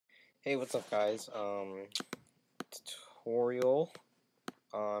Hey, what's up, guys? Tutorial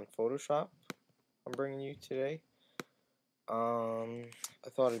on Photoshop I'm bringing you today. I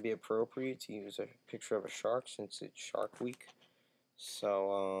thought it'd be appropriate to use a picture of a shark since it's Shark Week.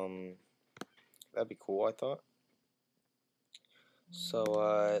 So, that'd be cool, I thought.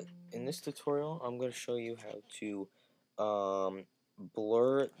 So, in this tutorial, I'm going to show you how to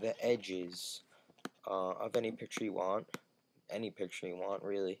blur the edges of any picture you want. Any picture you want,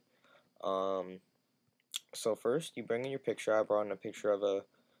 really. So first, you bring in your picture. I brought in a picture of a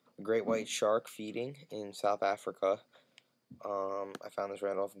great white shark feeding in South Africa. I found this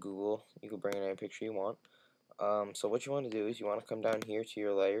right off Google. You can bring in any picture you want. So what you want to do is you want to come down here to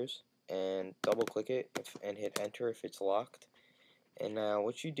your layers and double click it and hit enter if it's locked. And now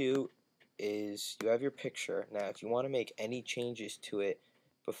what you do is you have your picture. Now if you want to make any changes to it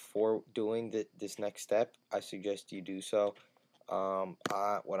before doing this next step, I suggest you do so.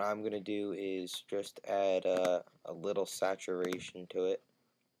 What I'm going to do is just add a little saturation to it.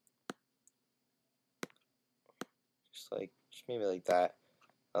 Just maybe like that.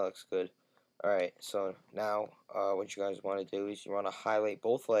 That looks good. Alright, so now what you guys want to do is you want to highlight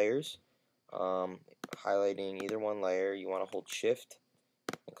both layers. Highlighting either one layer, you want to hold shift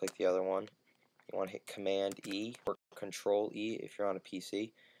and click the other one. You want to hit Command E or Control E if you're on a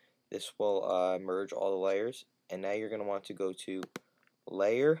PC. This will merge all the layers. And now you're going to want to go to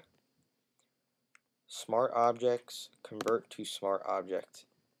Layer, Smart Objects, Convert to Smart Object.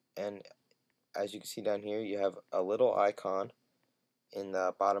 And as you can see down here, you have a little icon in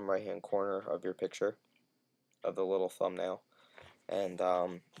the bottom right hand corner of your picture of the little thumbnail. And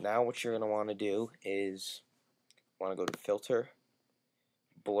now what you're going to want to do is want to go to Filter,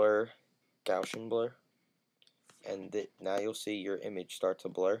 Blur, Gaussian Blur, and now you'll see your image start to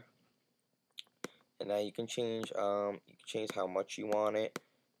blur. And now you can change how much you want it,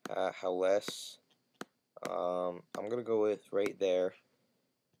 how less. I'm gonna go with right there.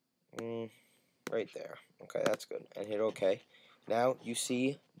 Right there. Okay, that's good. And hit OK. Now you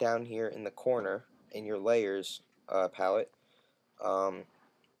see down here in the corner in your layers palette,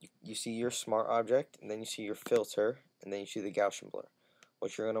 you see your smart object, and then you see your filter, and then you see the Gaussian blur.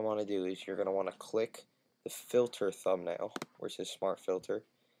 What you're going to want to do is you're going to want to click the filter thumbnail where it says smart filter.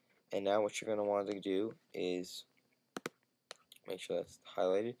 And now what you're going to want to do is make sure that's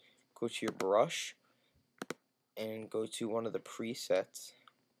highlighted. Go to your brush and go to one of the presets.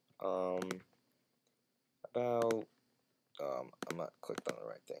 I'm not clicked on the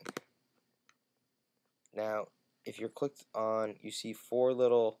right thing. Now, if you're clicked on, you see four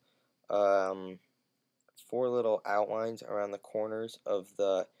little outlines around the corners of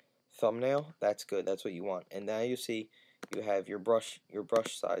the thumbnail. That's good. That's what you want. And now you see you have your brush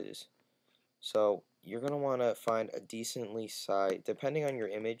sizes. So you're gonna want to find a decently sized, depending on your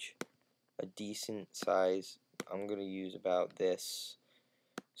image, a decent size. I'm gonna use about this.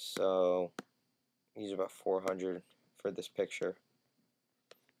 So use about 400 for this picture.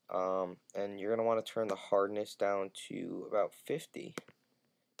 And you're gonna want to turn the hardness down to about 50.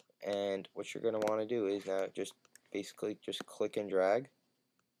 And what you're going to want to do is now basically just click and drag,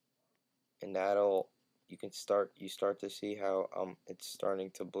 and you start to see how it's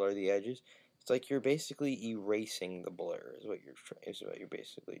starting to blur the edges. It's like you're basically erasing the blur is what you're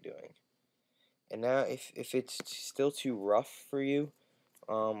basically doing. And now if it's still too rough for you,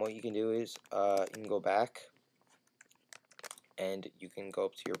 what you can do is you can go back and you can go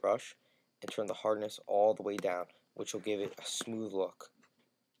up to your brush and turn the hardness all the way down, which will give it a smooth look,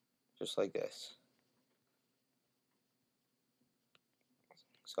 just like this.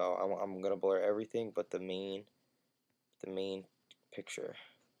 So I'm gonna blur everything but the main picture.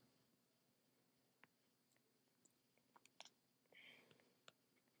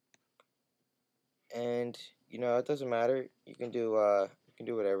 And it doesn't matter. You can do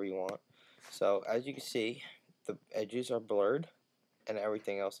whatever you want. So as you can see, the edges are blurred and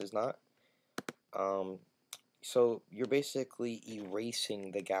everything else is not. So you're basically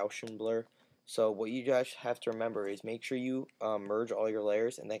erasing the Gaussian blur. So what you just have to remember is make sure you merge all your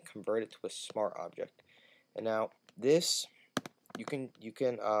layers and then convert it to a smart object. And now this you can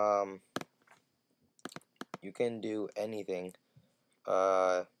do anything.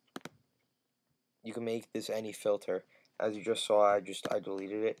 You can make this any filter. As you just saw, I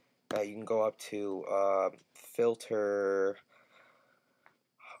deleted it. Now you can go up to filter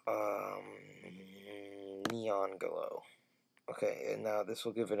neon glow. Okay, and now this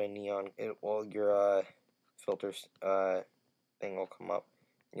will give it a neon. Your filters thing will come up,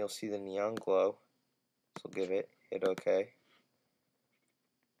 and you'll see the neon glow. So give it. Hit OK.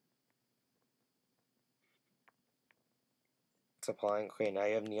 applying. Okay, now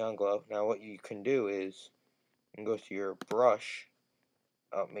you have neon glow. Now what you can do is you can go to your brush.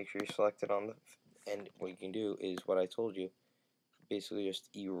 Make sure you select it on the, and what you can do is what I told you. Basically, just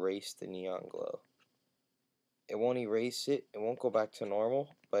erase the neon glow. It won't erase it. It won't go back to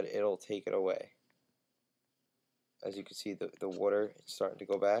normal, but it'll take it away. As you can see, the water is starting to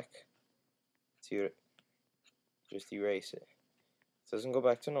go back. So just erase it. It doesn't go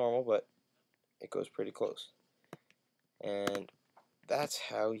back to normal, but it goes pretty close. And that's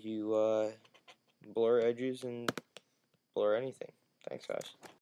how you blur edges and blur anything. Thanks, guys.